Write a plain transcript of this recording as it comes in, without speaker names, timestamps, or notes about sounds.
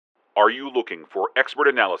Are you looking for expert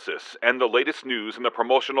analysis and the latest news in the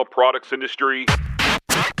promotional products industry?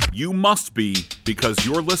 You must be, because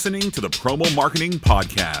you're listening to the Promo Marketing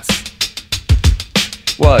Podcast.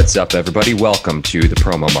 What's up, everybody? Welcome to the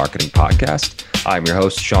Promo Marketing Podcast. I'm your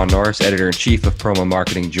host, Sean Norris, Editor-in-Chief of Promo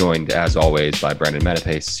Marketing, joined, as always, by Brendan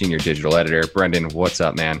Menapace, Senior Digital Editor. Brendan, what's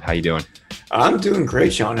up, man? How you doing? I'm doing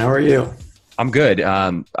great, Sean. How are you? I'm good.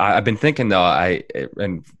 I've been thinking, though,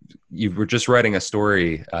 and you were just writing a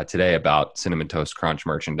story today about Cinnamon Toast Crunch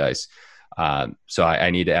merchandise. So I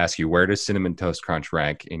need to ask you, where does Cinnamon Toast Crunch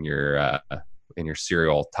rank in your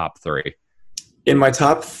cereal top three? In my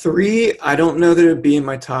top three, I don't know that it would be in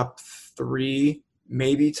my top three,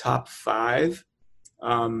 maybe top five.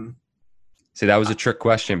 See, that was a trick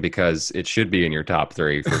question because it should be in your top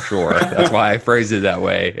three for sure. That's why I phrased it that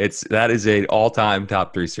way. That is an all-time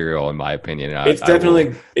top three cereal, in my opinion.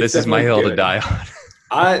 This is my hill to die on.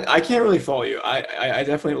 I can't really follow you. I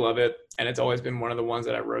definitely love it, and it's always been one of the ones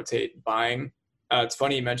that I rotate buying. It's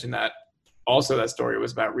funny you mentioned that. Also, that story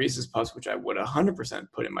was about Reese's Puffs, which I would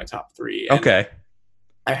 100% put in my top three. And okay.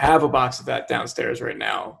 I have a box of that downstairs right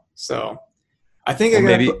now, so I think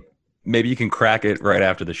maybe you can crack it right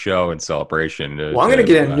after the show in celebration. I'm going to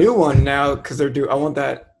get a new one now because I want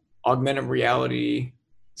that augmented reality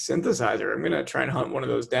synthesizer. I'm going to try and hunt one of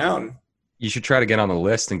those down. You should try to get on the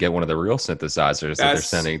list and get one of the real synthesizers that they're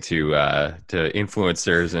sending to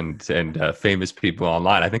influencers and famous people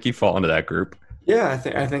online. I think you fall into that group. Yeah,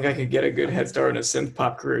 I think I could get a good head start in a synth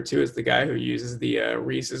pop career too, as the guy who uses the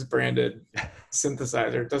Reese's branded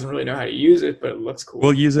synthesizer. Doesn't really know how to use it, but it looks cool.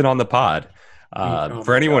 We'll use it on the pod.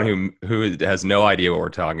 For anyone who has no idea what we're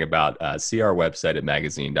talking about, see our website at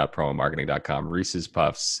magazine.promomarketing.com. Reese's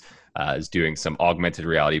Puffs is doing some augmented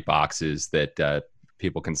reality boxes that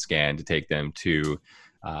people can scan to take them to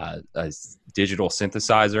a digital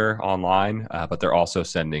synthesizer online, but they're also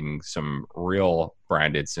sending some real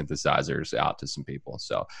branded synthesizers out to some people.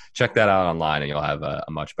 So check that out online and you'll have a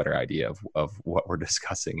much better idea of what we're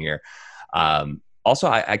discussing here. Also,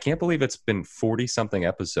 I can't believe it's been 40-something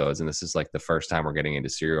episodes, and this is like the first time we're getting into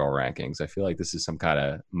cereal rankings. I feel like this is some kind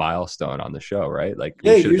of milestone on the show, right? Like,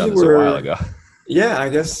 we should have done this a while ago. Yeah, I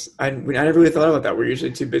guess I never really thought about that. We're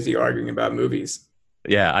usually too busy arguing about movies.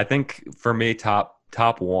 Yeah, I think for me, top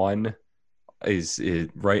one is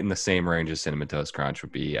right in the same range as Cinnamon Toast Crunch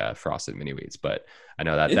would be Frosted Mini Wheats. But I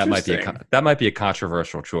know that might be a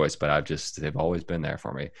controversial choice, but they've always been there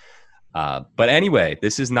for me. But anyway,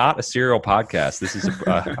 this is not a cereal podcast. This is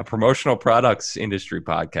a promotional products industry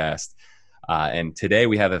podcast. And today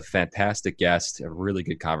we have a fantastic guest, a really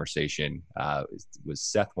good conversation. It was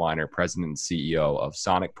Seth Weiner, President and CEO of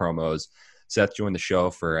Sonic Promos. Seth joined the show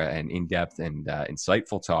for an in-depth and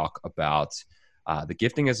insightful talk about the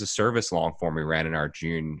gifting as a service long form we ran in our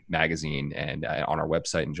June magazine and on our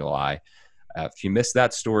website in July. If you missed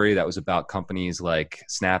that story, that was about companies like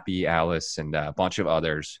Snappy, Alice, and a bunch of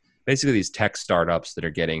others. Basically, these tech startups that are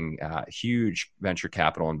getting huge venture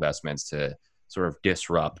capital investments to sort of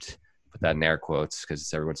disrupt, put that in air quotes because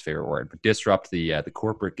it's everyone's favorite word, but disrupt the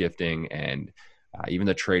corporate gifting and even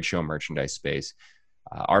the trade show merchandise space.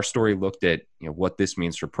 Our story looked at what this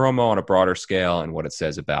means for promo on a broader scale and what it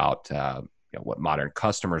says about what modern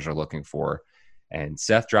customers are looking for. And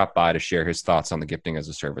Seth dropped by to share his thoughts on the gifting as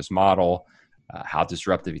a service model, how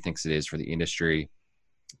disruptive he thinks it is for the industry.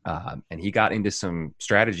 And he got into some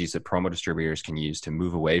strategies that promo distributors can use to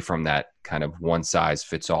move away from that kind of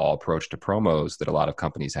one-size-fits-all approach to promos that a lot of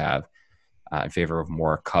companies have in favor of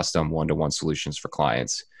more custom one-to-one solutions for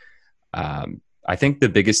clients. I think the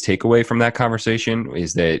biggest takeaway from that conversation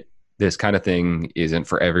is that this kind of thing isn't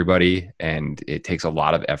for everybody, and it takes a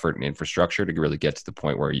lot of effort and infrastructure to really get to the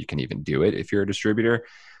point where you can even do it if you're a distributor.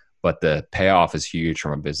 But the payoff is huge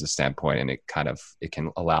from a business standpoint, and it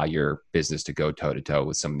can allow your business to go toe to toe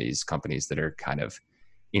with some of these companies that are kind of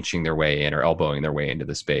inching their way in or elbowing their way into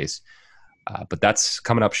the space. But that's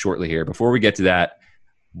coming up shortly here. Before we get to that,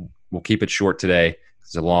 we'll keep it short today.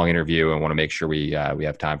 It's a long interview. I want to make sure we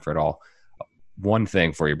have time for it all. One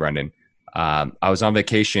thing for you, Brendan. I was on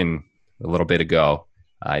vacation a little bit ago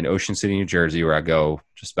in Ocean City, New Jersey, where I go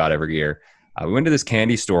just about every year. We went to this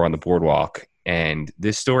candy store on the boardwalk, and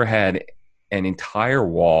this store had an entire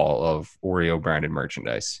wall of Oreo branded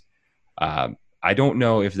merchandise. I don't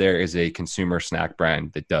know if there is a consumer snack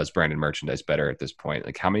brand that does branded merchandise better at this point.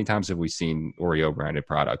 Like, how many times have we seen Oreo branded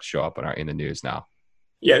products show up in the news now?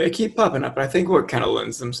 Yeah, they keep popping up. I think what kind of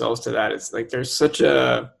lends themselves to that is like there's such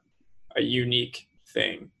a unique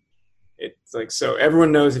thing. It's like, so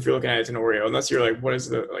everyone knows if you're looking at it, it's an Oreo, unless you're like, what is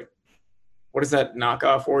that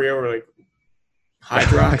knockoff Oreo, or like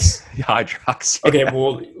Hydrox? Hydrox. Okay,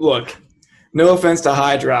 well, look, No offense to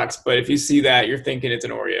Hydrox, but if you see that, you're thinking it's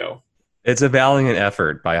an Oreo. It's a valiant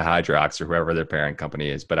effort by Hydrox or whoever their parent company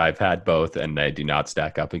is, but I've had both and they do not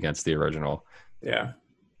stack up against the original. Yeah.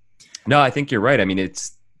 No, I think you're right. I mean,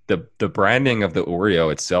 it's the branding of the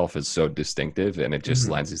Oreo itself is so distinctive and it just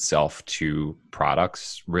lends itself to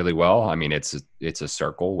products really well. I mean, it's a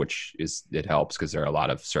circle, which it helps because there are a lot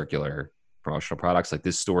of circular promotional products. Like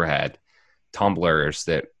this store had tumblers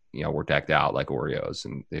that, were decked out like Oreos.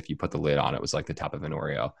 And if you put the lid on, it was like the top of an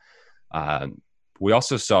Oreo. We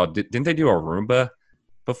also saw, didn't they do a Roomba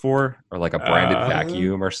before or like a branded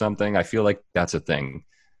vacuum or something? I feel like that's a thing.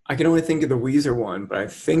 I can only think of the Weezer one, but I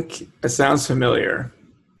think it sounds familiar.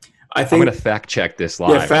 I'm going to fact check this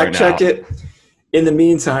live. Yeah, fact check it. In the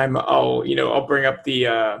meantime, I'll bring up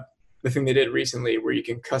the thing they did recently where you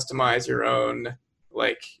can customize your own,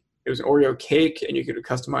 like it was an Oreo cake and you could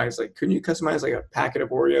customize, like, couldn't you customize like a packet of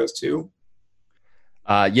Oreos too?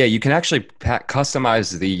 Yeah, you can actually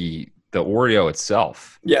customize the Oreo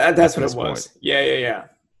itself. Yeah, that's what it was. Yeah.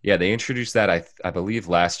 Yeah, they introduced that, I believe,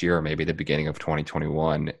 last year or maybe the beginning of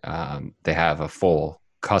 2021. They have a full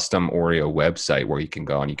custom Oreo website where you can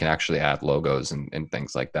go and you can actually add logos and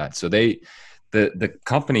things like that. So the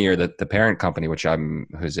company or the parent company,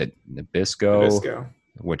 who's it, Nabisco,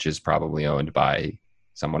 which is probably owned by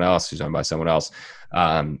someone else, who's owned by someone else.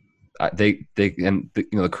 The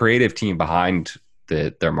creative team behind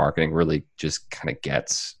their marketing really just kind of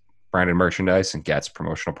gets branded merchandise and gets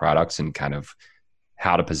promotional products and kind of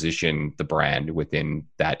how to position the brand within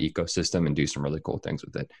that ecosystem and do some really cool things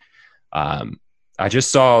with it. I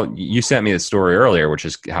just saw, you sent me the story earlier, which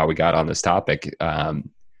is how we got on this topic,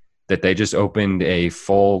 that they just opened a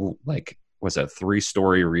full, like, was a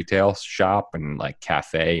 3-story retail shop and like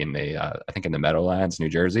cafe in I think in the Meadowlands, New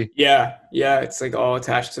Jersey. Yeah. It's like all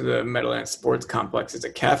attached to the Meadowlands Sports Complex. It's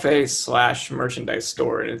a cafe / merchandise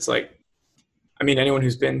store. And it's like, I mean, anyone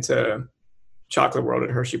who's been to Chocolate World at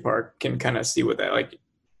Hershey Park can kind of see what that, like,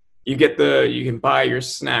 you can buy your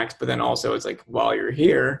snacks, but then also it's like, while you're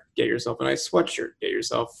here, get yourself a nice sweatshirt, get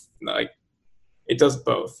yourself, like, it does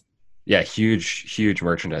both. Yeah, huge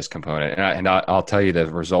merchandise component, and I'll tell you the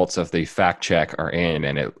results of the fact check are in,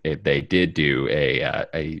 and they did do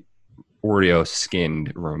a Oreo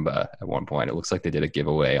skinned Roomba at one point. It looks like they did a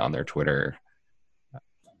giveaway on their Twitter.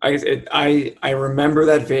 I remember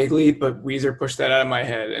that vaguely, but Weezer pushed that out of my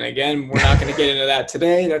head. And again, we're not going to get into that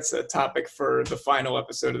today. That's a topic for the final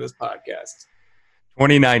episode of this podcast.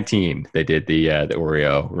 2019, they did the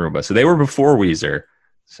Oreo Roomba, so they were before Weezer.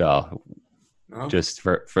 So. Oh. Just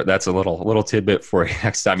for that's a little tidbit for you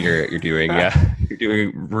next time you're doing you're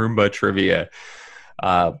doing Roomba trivia.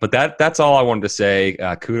 But that's all I wanted to say.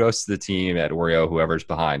 Kudos to the team at Oreo, whoever's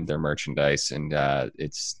behind their merchandise, and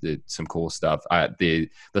it's some cool stuff. The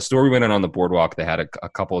store we went on the boardwalk, they had a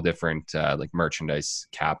couple of different like merchandise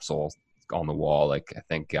capsules on the wall. Like I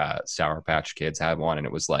think Sour Patch Kids had one, and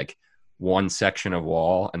it was like one section of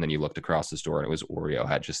wall, and then you looked across the store, and it was Oreo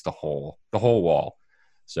had just the whole wall.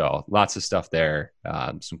 So lots of stuff there.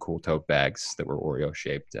 Some cool tote bags that were Oreo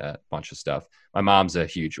shaped, a bunch of stuff. My mom's a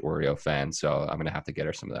huge Oreo fan, so I'm going to have to get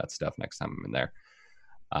her some of that stuff next time I'm in there.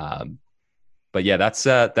 But yeah, that's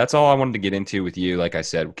all I wanted to get into with you. Like I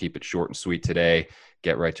said, we'll keep it short and sweet today.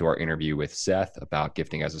 Get right to our interview with Seth about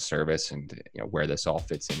gifting as a service and where this all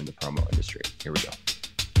fits into the promo industry. Here we go.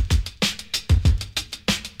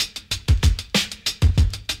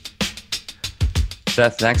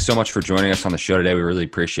 Seth, thanks so much for joining us on the show today. We really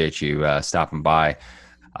appreciate you stopping by.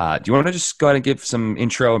 Do you want to just go ahead and give some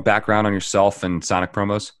intro and background on yourself and Sonic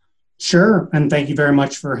Promos? Sure. And thank you very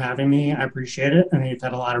much for having me. I appreciate it. And you've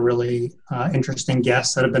had a lot of really interesting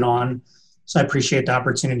guests that have been on. So I appreciate the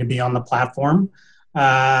opportunity to be on the platform.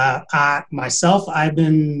 Myself, I've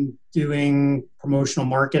been doing promotional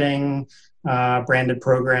marketing, branded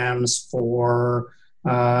programs for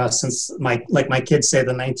since my kids say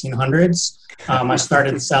the 1900s. I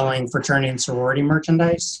started selling fraternity and sorority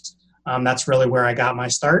merchandise. That's really where I got my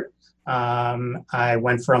start. I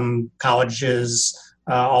went from colleges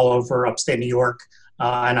all over upstate New York,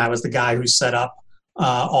 and I was the guy who set up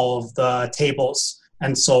all of the tables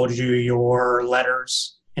and sold you your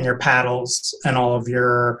letters and your paddles and all of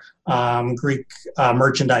your Greek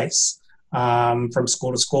merchandise from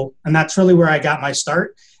school to school. And that's really where I got my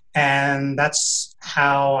start. And that's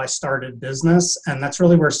how I started business. And that's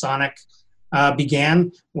really where Sonic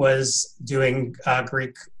began, was doing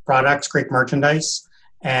Greek products, Greek merchandise,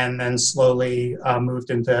 and then slowly moved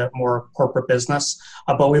into more corporate business.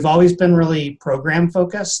 But we've always been really program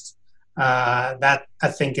focused. That I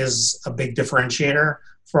think is a big differentiator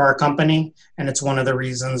for our company. And it's one of the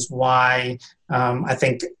reasons why I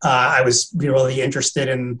think I was really interested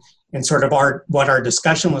in in sort of what our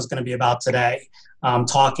discussion was going to be about today,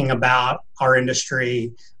 talking about our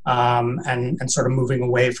industry and sort of moving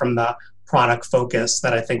away from the product focus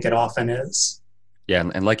that I think it often is. Yeah,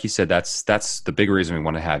 and like you said, that's the big reason we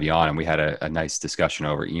want to have you on, and we had a nice discussion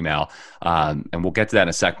over email, and we'll get to that in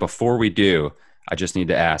a sec. Before we do, I just need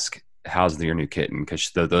to ask, how's your new kitten? Because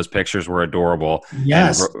those pictures were adorable.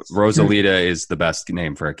 Yes, Rosalita is the best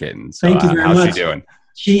name for a kitten. So, thank you very much. How's she doing?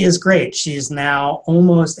 She is great. She's now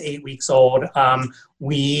almost 8 weeks old.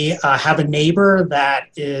 We have a neighbor that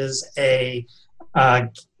is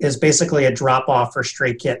basically a drop-off for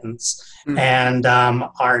stray kittens. And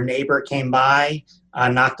our neighbor came by,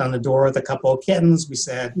 knocked on the door with a couple of kittens. We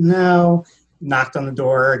said no, knocked on the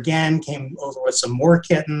door again, came over with some more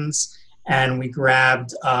kittens, and we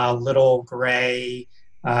grabbed a little gray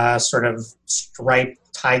sort of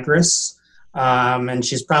striped tigress. And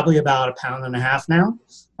she's probably about 1.5 pounds now.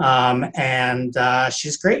 And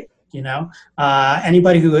she's great.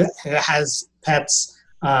 Anybody who has pets,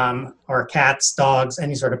 or cats, dogs,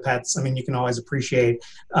 any sort of pets, I mean, you can always appreciate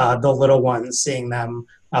the little ones, seeing them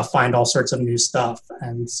find all sorts of new stuff.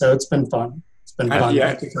 And so it's been fun. It's been fun.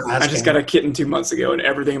 Thank you for asking. I just got a kitten 2 months ago, and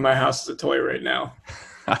everything in my house is a toy right now.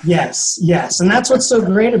 Yes. And that's what's so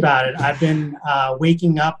great about it. I've been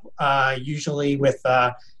waking up usually with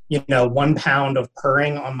 1 pound of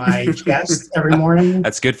purring on my chest every morning.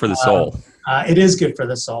 That's good for the soul. It is good for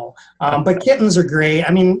the soul. But kittens are great.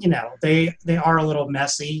 I mean, they are a little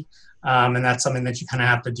messy, and that's something that you kind of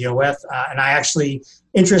have to deal with. And I actually,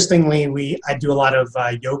 interestingly, I do a lot of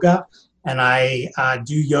yoga, and I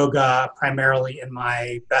do yoga primarily in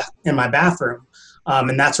my bathroom.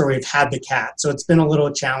 And that's where we've had the cat. So it's been a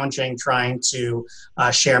little challenging trying to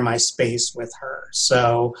share my space with her.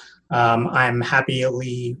 So I'm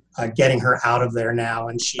happily getting her out of there now,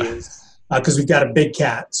 and she is, because we've got a big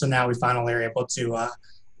cat. So now we finally are able to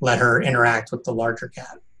let her interact with the larger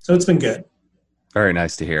cat. So it's been good. Very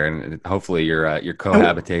nice to hear, and hopefully your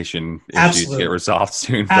cohabitation issues get resolved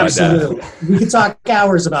soon. Absolutely, we could talk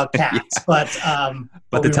hours about cats, but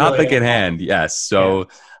the topic really at hand, yes. So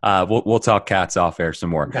we'll talk cats off air some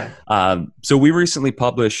more. Okay. So we recently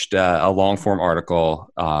published a long form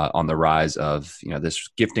article on the rise of this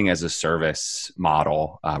gifting as a service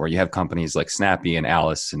model, where you have companies like Snappy and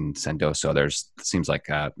Alice and Sendoso. It seems like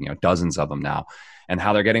dozens of them now. And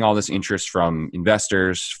how they're getting all this interest from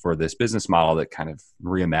investors for this business model that kind of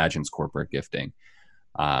reimagines corporate gifting.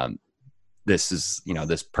 This is,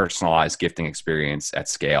 this personalized gifting experience at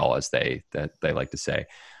scale, as they like to say.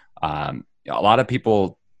 A lot of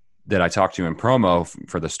people that I talked to in promo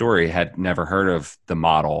for the story had never heard of the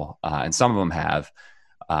model, and some of them have,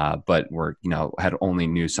 but were had only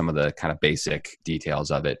knew some of the kind of basic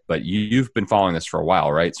details of it. But you've been following this for a while,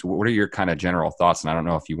 right? So what are your kind of general thoughts? And I don't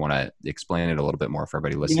know if you want to explain it a little bit more for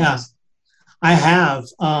everybody listening. Yeah, I have,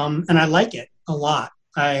 and I like it a lot.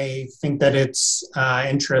 I think that it's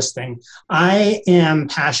interesting. I am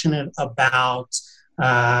passionate about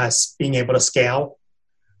being able to scale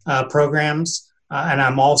programs, and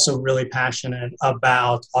I'm also really passionate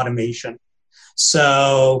about automation.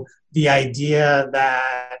 So the idea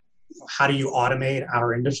that how do you automate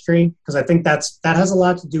our industry? Because I think that has a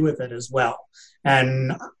lot to do with it as well.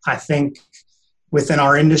 And I think within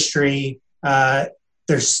our industry,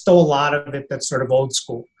 there's still a lot of it that's sort of old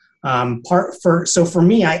school. So for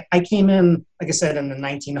me, I came in, like I said, in the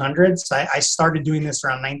 1900s. I started doing this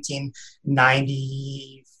around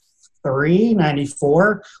 1993,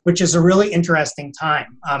 94, which is a really interesting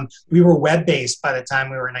time. We were web-based by the time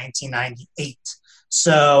we were 1998.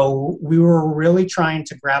 So we were really trying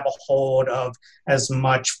to grab a hold of as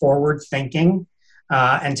much forward thinking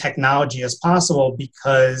and technology as possible,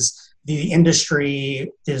 because the industry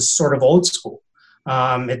is sort of old school.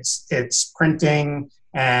 It's printing,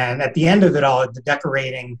 and at the end of it all, the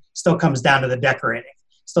decorating still comes down to the decorating.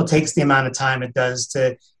 Still takes the amount of time it does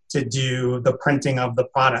to do the printing of the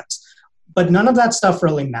products. But none of that stuff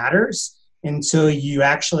really matters until you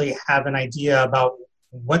actually have an idea about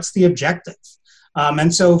what's the objective.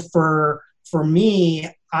 And so for me,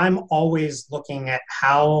 I'm always looking at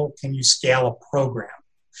how can you scale a program.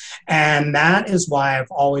 And that is why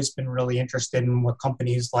I've always been really interested in what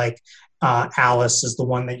companies like Alice is the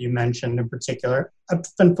one that you mentioned in particular. I've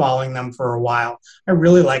been following them for a while. I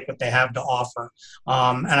really like what they have to offer.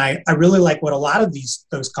 And I really like what a lot of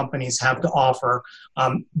those companies have to offer,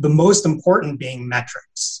 the most important being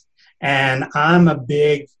metrics. And I'm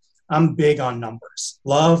big on numbers,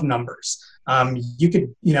 love numbers.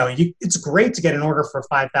 It's great to get an order for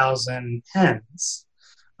 5,000 pens,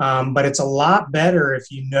 but it's a lot better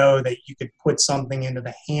if you know that you could put something into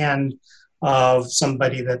the hand of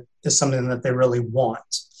somebody that is something that they really want.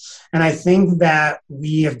 And I think that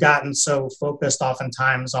we have gotten so focused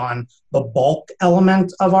oftentimes on the bulk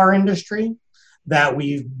element of our industry that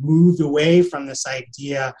we've moved away from this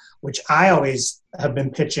idea, which I always have been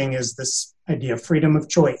pitching, is this idea of freedom of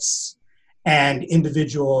choice and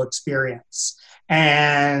individual experience.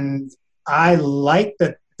 And I like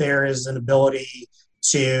that there is an ability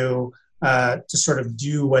to sort of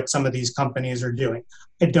do what some of these companies are doing.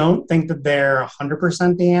 I don't think that they're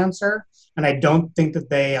 100% the answer, and I don't think that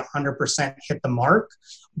they 100% hit the mark,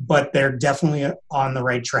 but they're definitely on the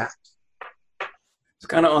right track. It's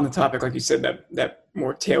kind of on the topic, like you said, that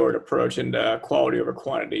more tailored approach and quality over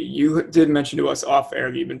quantity. You did mention to us off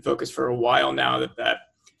air that you've been focused for a while now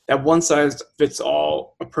that one size fits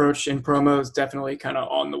all approach in promo is definitely kind of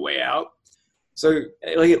on the way out. So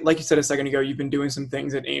like you said a second ago, you've been doing some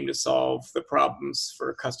things that aim to solve the problems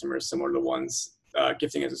for customers similar to the ones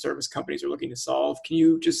gifting as a service companies are looking to solve. Can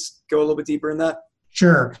you just go a little bit deeper in that?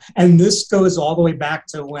 Sure. And this goes all the way back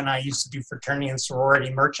to when I used to do fraternity and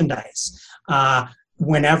sorority merchandise.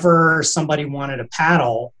 Whenever somebody wanted a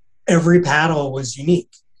paddle, every paddle was unique.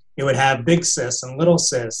 It would have big sis and little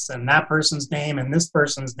sis and that person's name and this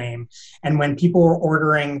person's name. And when people were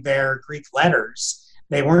ordering their Greek letters,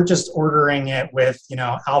 they weren't just ordering it with,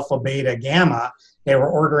 alpha, beta, gamma. They were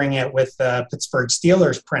ordering it with the Pittsburgh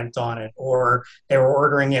Steelers print on it, or they were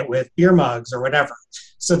ordering it with beer mugs or whatever.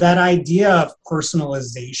 So that idea of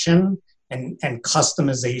personalization and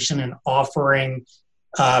customization and offering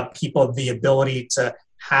people the ability to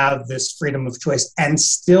have this freedom of choice and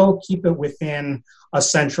still keep it within a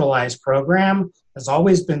centralized program has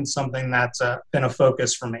always been something that's been a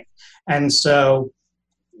focus for me. And so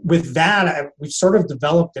with that, we've sort of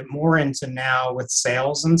developed it more into now with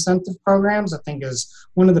sales incentive programs, I think is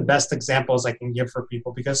one of the best examples I can give for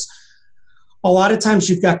people, because a lot of times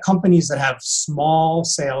you've got companies that have small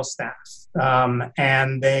sales staff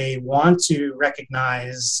and they want to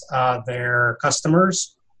recognize their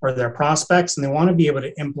customers or their prospects, and they want to be able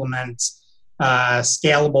to implement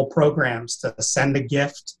scalable programs to send a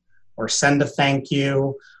gift or send a thank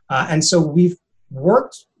you. And so we've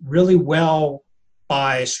worked really well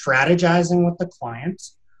by strategizing with the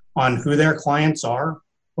clients on who their clients are,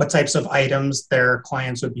 what types of items their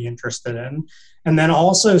clients would be interested in, and then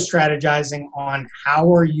also strategizing on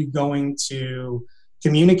how are you going to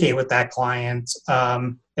communicate with that client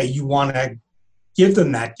that you want to give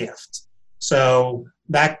them that gift. So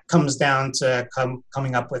that comes down to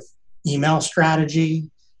coming up with email strategy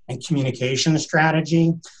and communication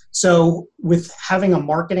strategy. So with having a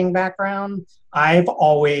marketing background, I've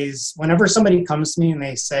always, whenever somebody comes to me and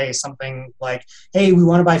they say something like, hey, we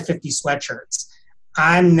want to buy 50 sweatshirts,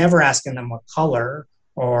 I'm never asking them what color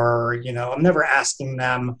or, I'm never asking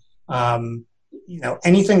them,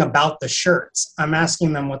 anything about the shirts. I'm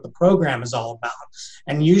asking them what the program is all about.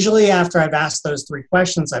 And usually after I've asked those three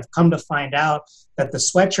questions, I've come to find out that the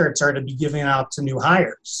sweatshirts are to be given out to new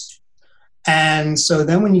hires. And so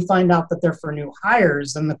then when you find out that they're for new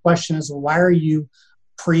hires, then the question is, well, why are you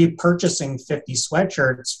pre-purchasing 50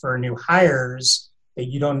 sweatshirts for new hires that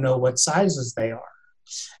you don't know what sizes they are?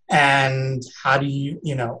 And how do you,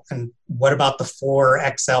 and what about the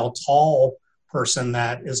 4XL tall person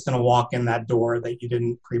that is going to walk in that door that you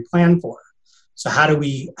didn't pre-plan for? So how do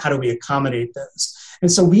we accommodate those?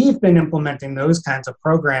 And so we've been implementing those kinds of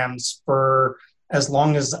programs for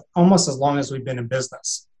almost as long as we've been in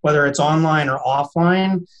business, whether it's online or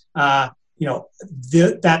offline.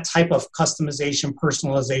 That type of customization,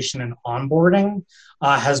 personalization, and onboarding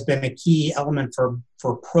has been a key element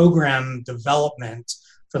for program development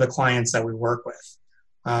for the clients that we work with.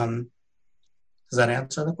 Does that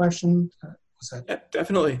answer the question? Yeah,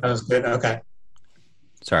 definitely. That was good. Okay.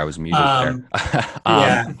 Sorry, I was muted there.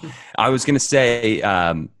 Yeah. I was going to say,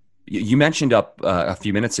 you mentioned a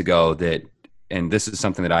few minutes ago that, and this is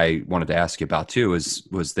something that I wanted to ask you about too,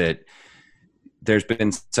 was that there's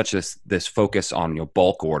been such this focus on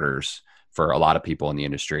bulk orders for a lot of people in the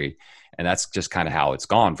industry, and that's just kind of how it's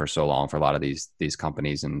gone for so long for a lot of these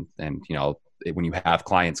companies. And when you have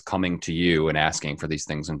clients coming to you and asking for these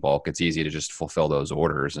things in bulk, it's easy to just fulfill those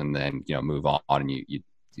orders and then move on and you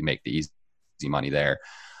make the easy money there.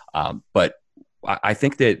 But I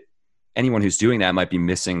think that anyone who's doing that might be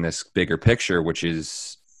missing this bigger picture, which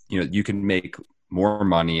is you can make more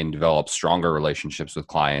money and develop stronger relationships with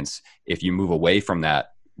clients if you move away from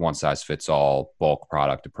that one size fits all bulk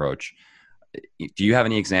product approach. Do you have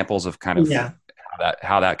any examples of kind of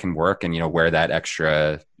how that can work and where that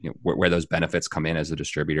extra where those benefits come in as a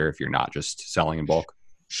distributor if you're not just selling in bulk?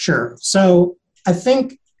 Sure. So I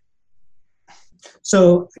think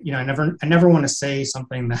I never want to say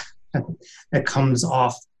something that comes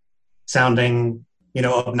off sounding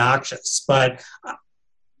obnoxious. But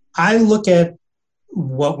I look at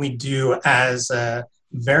what we do as a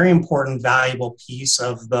very important, valuable piece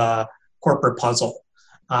of the corporate puzzle.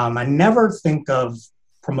 I never think of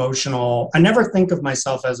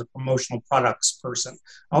myself as a promotional products person.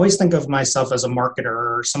 I always think of myself as a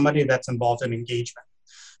marketer or somebody that's involved in engagement.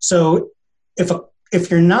 So if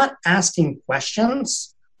you're not asking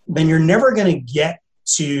questions, then you're never going to get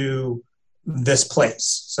to this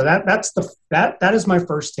place. So that is my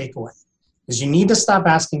first takeaway, is you need to stop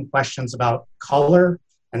asking questions about color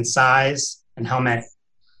and size and how many.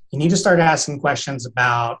 You need to start asking questions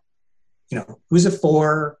about, who's it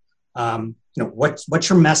for? What's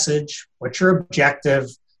your message? What's your objective?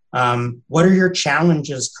 What are your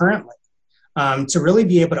challenges currently? To really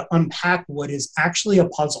be able to unpack what is actually a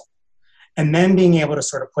puzzle, and then being able to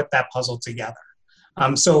sort of put that puzzle together.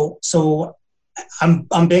 So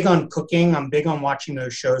I'm big on cooking. I'm big on watching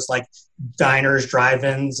those shows like diners,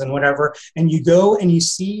 drive-ins, and whatever. And you go and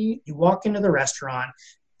you walk into the restaurant,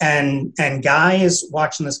 and guy is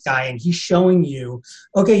watching this guy, and he's showing you,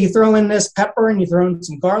 okay, you throw in this pepper, and you throw in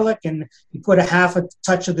some garlic, and you put a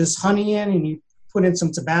touch of this honey in, and you put in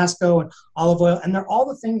some Tabasco and olive oil, and they're all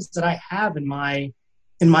the things that I have in my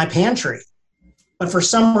pantry. But for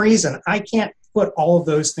some reason, I can't put all of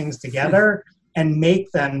those things together and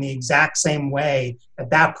make them the exact same way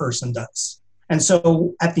that person does. And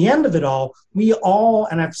so at the end of it all,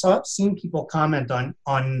 and I've seen people comment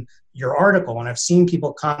on your article, and I've seen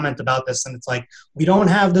people comment about this, and it's like, we don't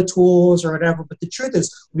have the tools or whatever, but the truth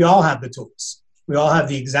is we all have the tools. We all have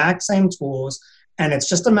the exact same tools, and it's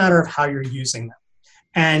just a matter of how you're using them.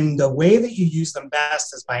 And the way that you use them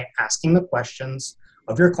best is by asking the questions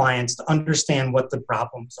of your clients to understand what the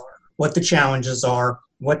problems are, what the challenges are,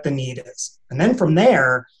 what the need is. And then from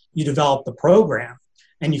there, you develop the program,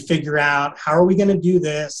 and you figure out, how are we going to do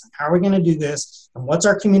this? How are we going to do this? And what's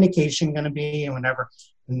our communication going to be, and whatever.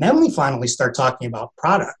 And then we finally start talking about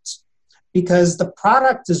products, because the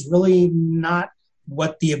product is really not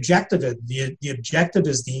what the objective is. The objective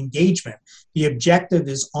is the engagement. The objective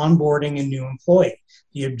is onboarding a new employee.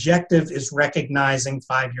 The objective is recognizing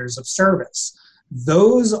 5 years of service.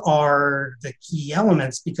 Those are the key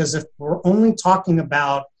elements, because if we're only talking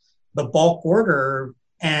about the bulk order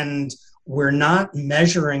and we're not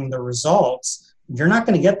measuring the results, you're not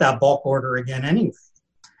going to get that bulk order again anyway.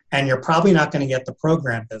 And you're probably not going to get the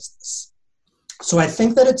program business. So I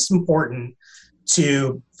think that it's important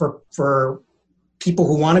for people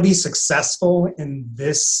who want to be successful in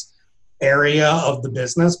this area of the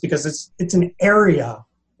business, because it's an area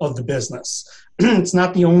of the business. It's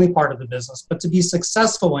not the only part of the business, but to be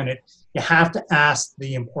successful in it, you have to ask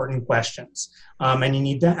the important questions, and you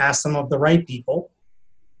need to ask them of the right people.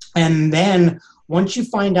 And then once you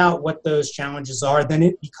find out what those challenges are, then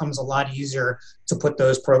it becomes a lot easier to put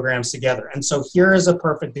those programs together. And so here is a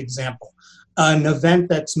perfect example. An event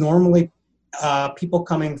that's normally people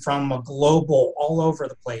coming from a global, all over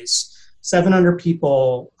the place, 700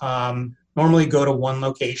 people normally go to one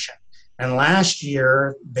location. And last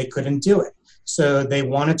year, they couldn't do it. So they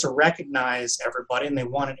wanted to recognize everybody, and they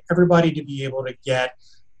wanted everybody to be able to get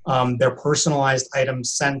their personalized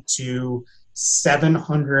items sent to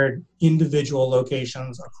 700 individual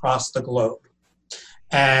locations across the globe.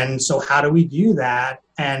 And so how do we do that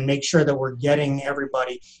and make sure that we're getting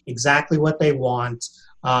everybody exactly what they want,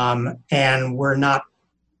 and we're not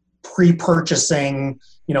pre-purchasing,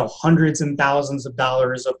 hundreds and thousands of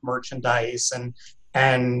dollars of merchandise, and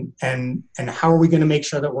how are we going to make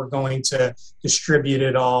sure that we're going to distribute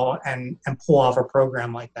it all and pull off a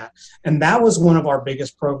program like that? And that was one of our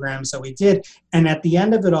biggest programs that we did. And at the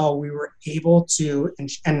end of it all, we were able to,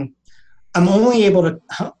 and I'm only able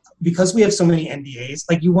to, because we have so many NDAs,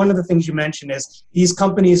 one of the things you mentioned is these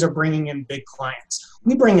companies are bringing in big clients.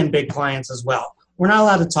 We bring in big clients as well. We're not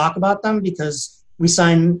allowed to talk about them because we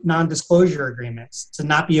sign non-disclosure agreements to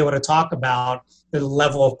not be able to talk about the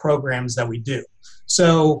level of programs that we do.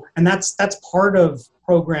 So, and that's part of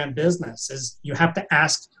program business, is you have to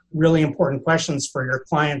ask really important questions for your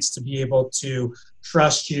clients to be able to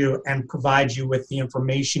trust you and provide you with the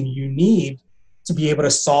information you need to be able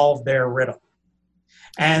to solve their riddle.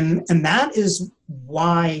 And that is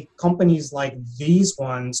why companies like these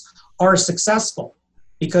ones are successful,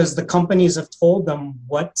 because the companies have told them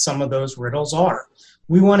what some of those riddles are.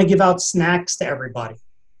 We want to give out snacks to everybody.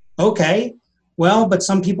 Okay, well, but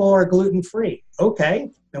some people are gluten-free. Okay,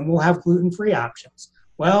 then we'll have gluten-free options.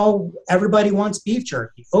 Well, everybody wants beef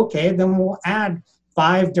jerky. Okay, then we'll add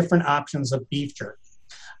 5 different options of beef jerky.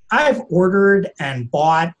 I've ordered and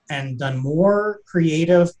bought and done more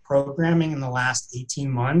creative programming in the last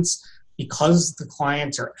 18 months because the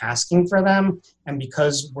clients are asking for them and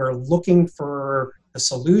because we're looking for the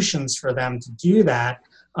solutions for them to do that,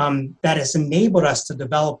 that has enabled us to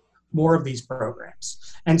develop more of these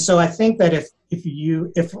programs. And so I think that if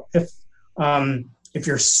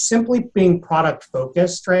you're simply being product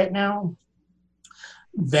focused right now,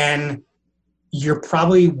 then you're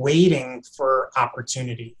probably waiting for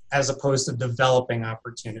opportunity as opposed to developing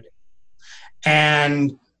opportunity.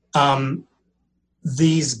 And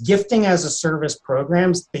these gifting as a service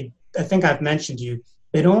programs, I think I've mentioned to you,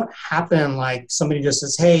 they don't happen like somebody just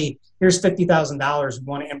says, hey, here's $50,000, we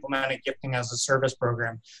want to implement a gifting as a service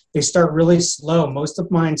program. They start really slow. Most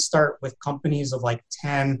of mine start with companies of like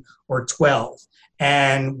 10 or 12.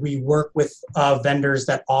 And we work with vendors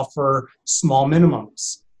that offer small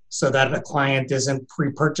minimums so that a client isn't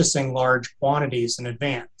pre-purchasing large quantities in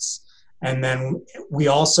advance. And then we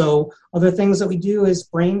also, other things that we do is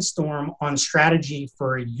brainstorm on strategy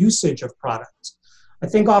for usage of product. I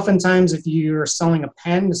think oftentimes if you're selling a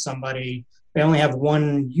pen to somebody, they only have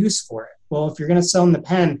one use for it. Well, if you're going to sell them the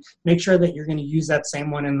pen, make sure that you're going to use that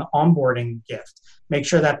same one in the onboarding gift. Make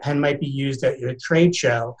sure that pen might be used at your trade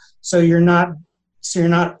show. So you're not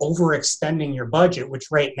overextending your budget,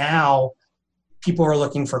 which right now people are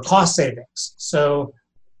looking for cost savings. So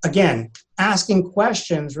again, asking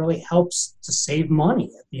questions really helps to save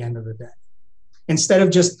money at the end of the day, instead of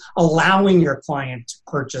just allowing your client to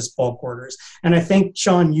purchase bulk orders. And I think,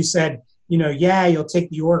 Sean, you said, yeah, you'll take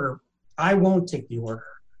the order. I won't take the order.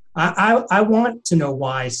 I want to know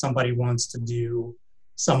why somebody wants to do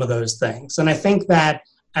some of those things. And I think that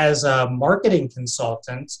as a marketing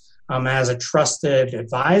consultant, as a trusted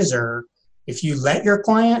advisor, if you let your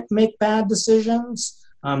client make bad decisions,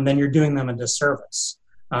 then you're doing them a disservice.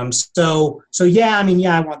 So yeah,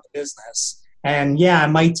 I want the business, and yeah, I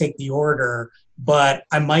might take the order, but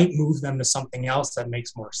I might move them to something else that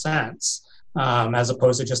makes more sense, as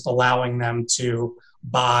opposed to just allowing them to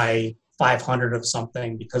buy 500 of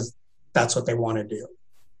something because that's what they want to do.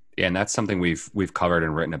 Yeah, and that's something we've covered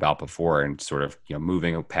and written about before, and sort of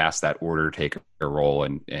moving past that order taker role,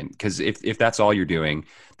 and because if that's all you're doing,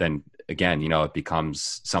 then again, it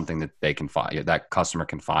becomes something that they can find, that customer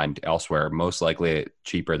can find elsewhere, most likely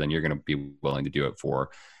cheaper than you're going to be willing to do it for,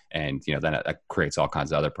 and then that creates all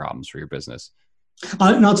kinds of other problems for your business.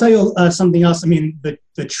 And I'll tell you something else. The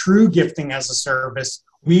true gifting as a service,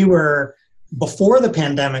 before the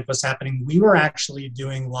pandemic was happening, we were actually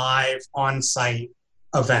doing live on-site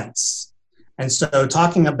events. And so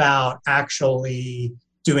talking about actually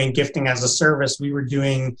doing gifting as a service, we were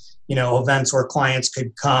doing, events where clients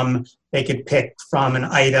could come, they could pick from an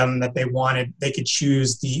item that they wanted, they could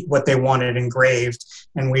choose what they wanted engraved,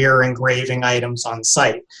 and we are engraving items on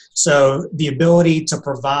site. So the ability to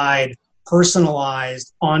provide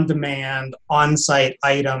personalized, on-demand, on-site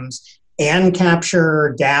items and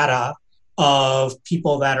capture data of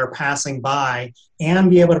people that are passing by and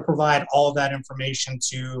be able to provide all of that information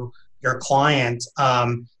to your client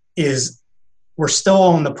we're still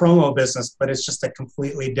all in the promo business, but it's just a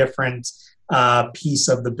completely different piece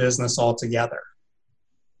of the business altogether.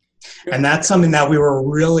 And that's something that we were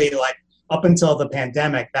really like, up until the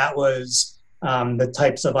pandemic, that was the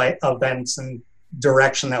types of events and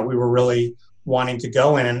direction that we were really wanting to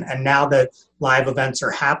go in. And now that live events are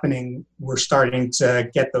happening, we're starting to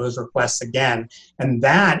get those requests again. And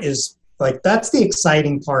that's the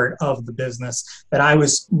exciting part of the business that I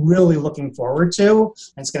was really looking forward to.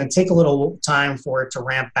 And it's going to take a little time for it to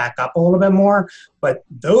ramp back up a little bit more. But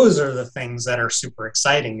those are the things that are super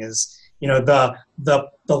exciting is, the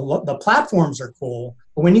platforms are cool.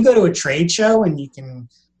 But when you go to a trade show and you can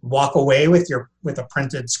walk away with a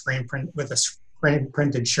printed screen print, with a screen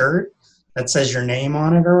printed shirt that says your name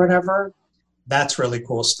on it or whatever, that's really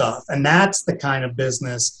cool stuff. And that's the kind of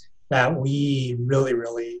business that we really,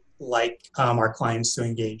 really like our clients to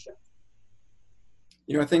engage in.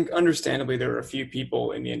 I think understandably there are a few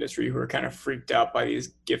people in the industry who are kind of freaked out by these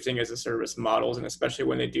gifting as a service models, and especially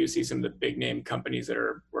when they do see some of the big name companies that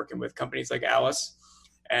are working with companies like Alice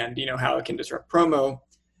and how it can disrupt promo,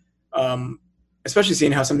 especially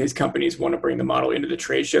seeing how some of these companies want to bring the model into the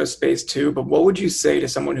trade show space too. But what would you say to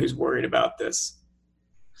someone who's worried about this?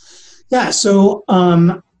 Yeah, so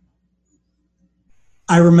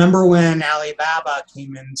I remember when Alibaba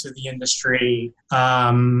came into the industry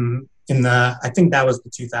I think that was the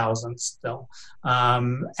 2000s still.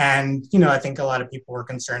 And, I think a lot of people were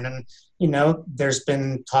concerned. And, there's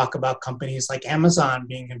been talk about companies like Amazon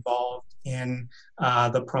being involved in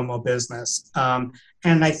the promo business.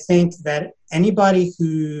 And I think that anybody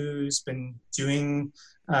who's been doing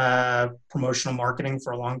promotional marketing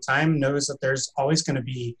for a long time knows that there's always going to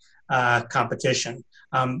be competition.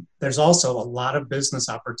 there's also a lot of business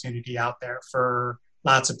opportunity out there for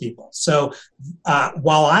lots of people. So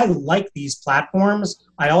while I like these platforms,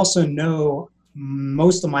 I also know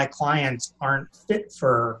most of my clients aren't fit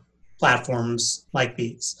for platforms like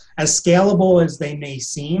these. As scalable as they may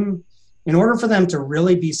seem, in order for them to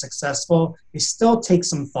really be successful, they still take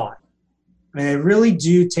some thought. I mean, they really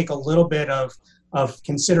do take a little bit of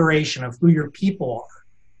consideration of who your people are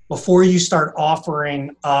before you start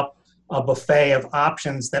offering up a buffet of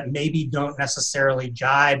options that maybe don't necessarily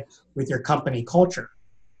jibe with your company culture.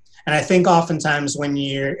 And I think oftentimes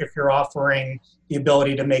if you're offering the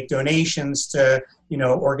ability to make donations to,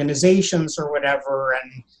 organizations or whatever,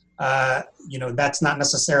 and, that's not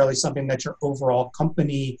necessarily something that your overall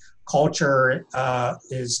company culture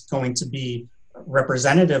is going to be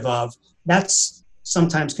representative of, that's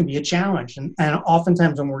sometimes can be a challenge. And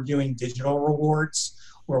oftentimes when we're doing digital rewards,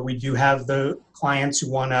 where we do have the clients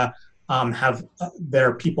who want to have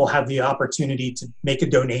their people have the opportunity to make a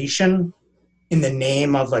donation in the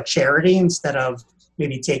name of a charity instead of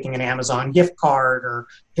maybe taking an Amazon gift card or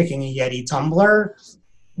picking a Yeti tumbler,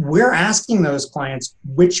 we're asking those clients,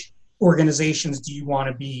 which organizations do you want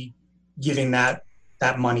to be giving that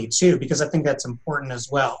money to? Because I think that's important as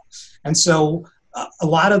well. And so a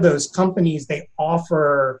lot of those companies, they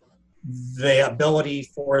offer the ability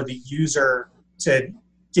for the user to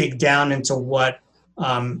dig down into what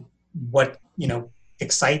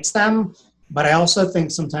excites them. But I also think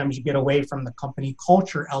sometimes you get away from the company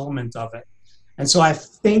culture element of it. And so I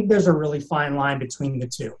think there's a really fine line between the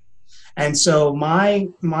two. And so my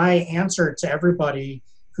answer to everybody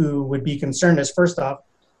who would be concerned is, first off,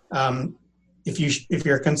 if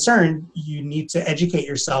you're concerned, you need to educate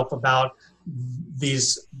yourself about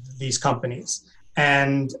these companies,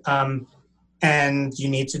 and you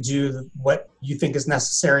need to do what you think is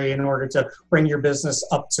necessary in order to bring your business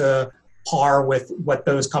up to par with what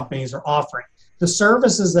those companies are offering. The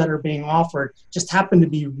services that are being offered just happen to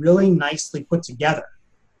be really nicely put together.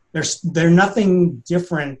 They're nothing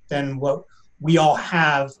different than what we all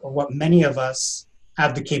have, or what many of us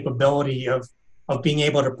have the capability of being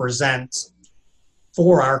able to present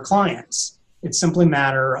for our clients. It's simply a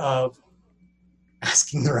matter of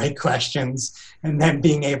asking the right questions and then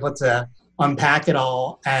being able to unpack it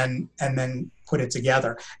all and then put it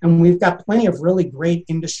together. And we've got plenty of really great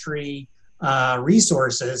industry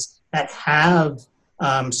resources that have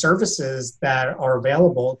services that are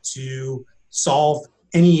available to solve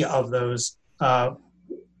any of those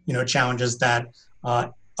challenges that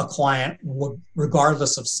a client would,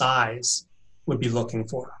 regardless of size, would be looking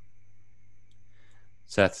for.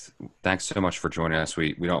 Seth, thanks so much for joining us.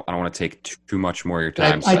 I don't want to take too much more of your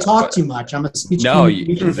time. I talk too much. I'm a speech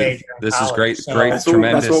major. This is great, tremendous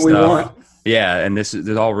that's what we want. Yeah, and this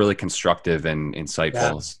is all really constructive and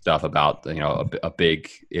insightful stuff about a big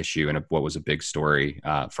issue and what was a big story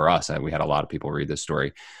for us. And we had a lot of people read this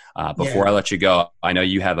story. Before I let you go, I know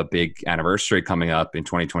you have a big anniversary coming up in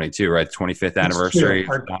 2022, right? 25th anniversary.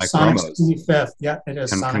 Sonic's 25th. Yeah, it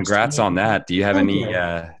is. Congrats on that. Do you have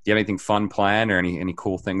anything fun planned or any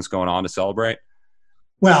cool things going on to celebrate?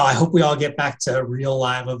 Well, I hope we all get back to real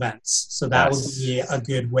live events. So that would be a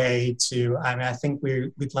good way to, I think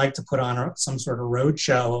we'd like to put on some sort of road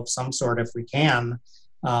show of some sort if we can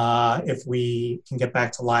get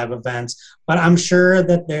back to live events. But I'm sure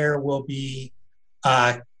that there will be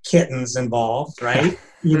kittens involved, right?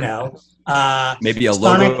 Maybe a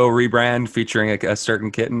logo rebrand featuring a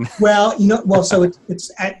certain kitten. Well, so it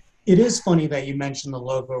is funny that you mentioned the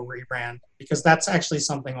logo rebrand, because that's actually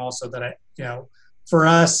something also that for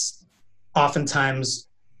us, oftentimes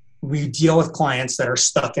we deal with clients that are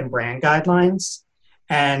stuck in brand guidelines.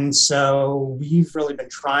 And so we've really been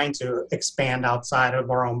trying to expand outside of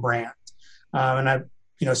our own brand. And I've,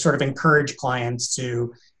 sort of encourage clients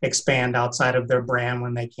to expand outside of their brand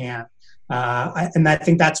when they can. And I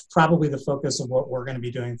think that's probably the focus of what we're going to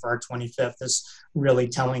be doing for our 25th, is really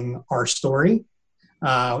telling our story,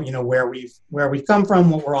 where we've come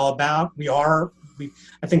from, what we're all about.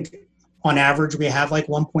 I think, on average, we have like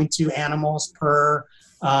 1.2 animals per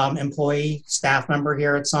employee, staff member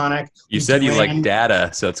here at Sonic. You said you like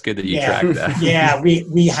data, so it's good that you track that. Yeah,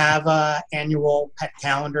 we have an annual pet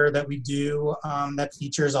calendar that we do that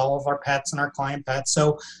features all of our pets and our client pets.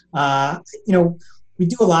 So, we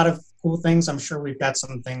do a lot of cool things. I'm sure we've got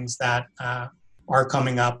some things that are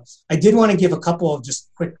coming up. I did want to give a couple of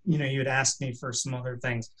just quick, you'd asked me for some other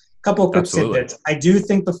things. A couple of quick tidbits. I do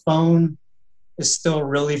think the phone is still a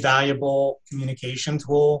really valuable communication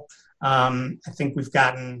tool. I think we've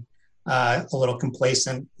gotten a little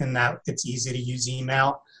complacent in that it's easy to use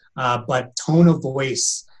email, but tone of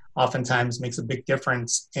voice oftentimes makes a big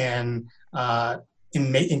difference in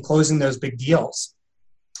in closing those big deals.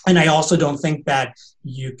 And I also don't think that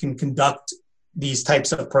you can conduct these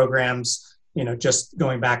types of programs, just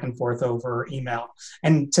going back and forth over email.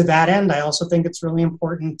 And to that end, I also think it's really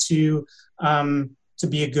important to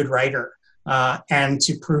be a good writer and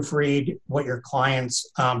to proofread what your clients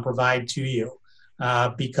provide to you,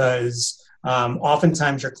 because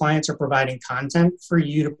oftentimes your clients are providing content for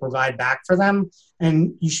you to provide back for them,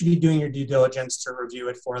 and you should be doing your due diligence to review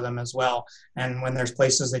it for them as well. And when there's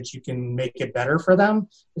places that you can make it better for them,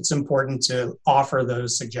 it's important to offer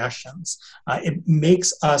those suggestions. It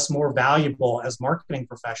makes us more valuable as marketing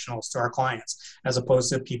professionals to our clients, as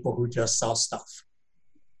opposed to people who just sell stuff.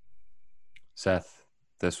 Seth,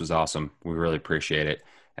 this was awesome. We really appreciate it.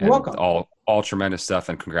 And you're welcome. All tremendous stuff,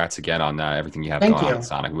 and congrats again on everything you have going on at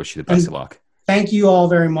Sonic. We wish you the best of luck. Thank you all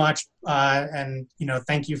very much, and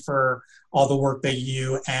thank you for all the work that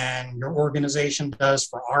you and your organization does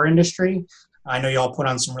for our industry. I know you all put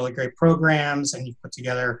on some really great programs, and you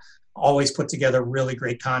always put together really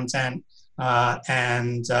great content.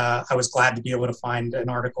 And I was glad to be able to find an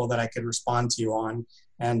article that I could respond to you on.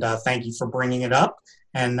 And thank you for bringing it up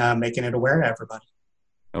and making it aware to everybody.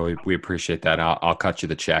 Oh, we appreciate that. I'll cut you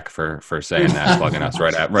the check for saying that, plugging us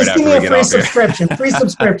right after we get off here. Free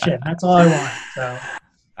subscription. That's all I want. So.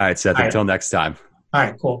 All right, Seth. Until next time. All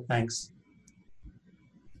right, cool. Thanks.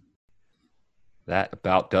 That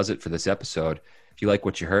about does it for this episode. If you like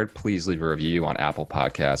what you heard, please leave a review on Apple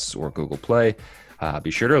Podcasts or Google Play.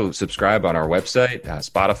 Be sure to subscribe on our website,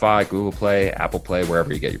 Spotify, Google Play, Apple Play,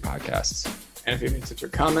 wherever you get your podcasts. And if you have any tips or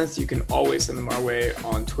comments, you can always send them our way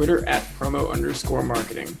on Twitter at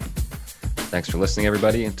 @promo_marketing. Thanks for listening,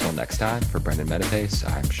 everybody. Until next time, for Brendan Metapace,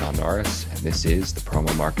 I'm Sean Norris, and this is the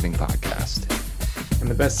Promo Marketing Podcast. And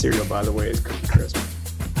the best cereal, by the way, is Cookie Crisp.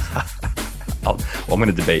 I'm going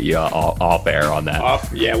to debate you off air on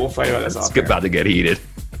that. Yeah, we'll fight about this off air. It's about to get heated.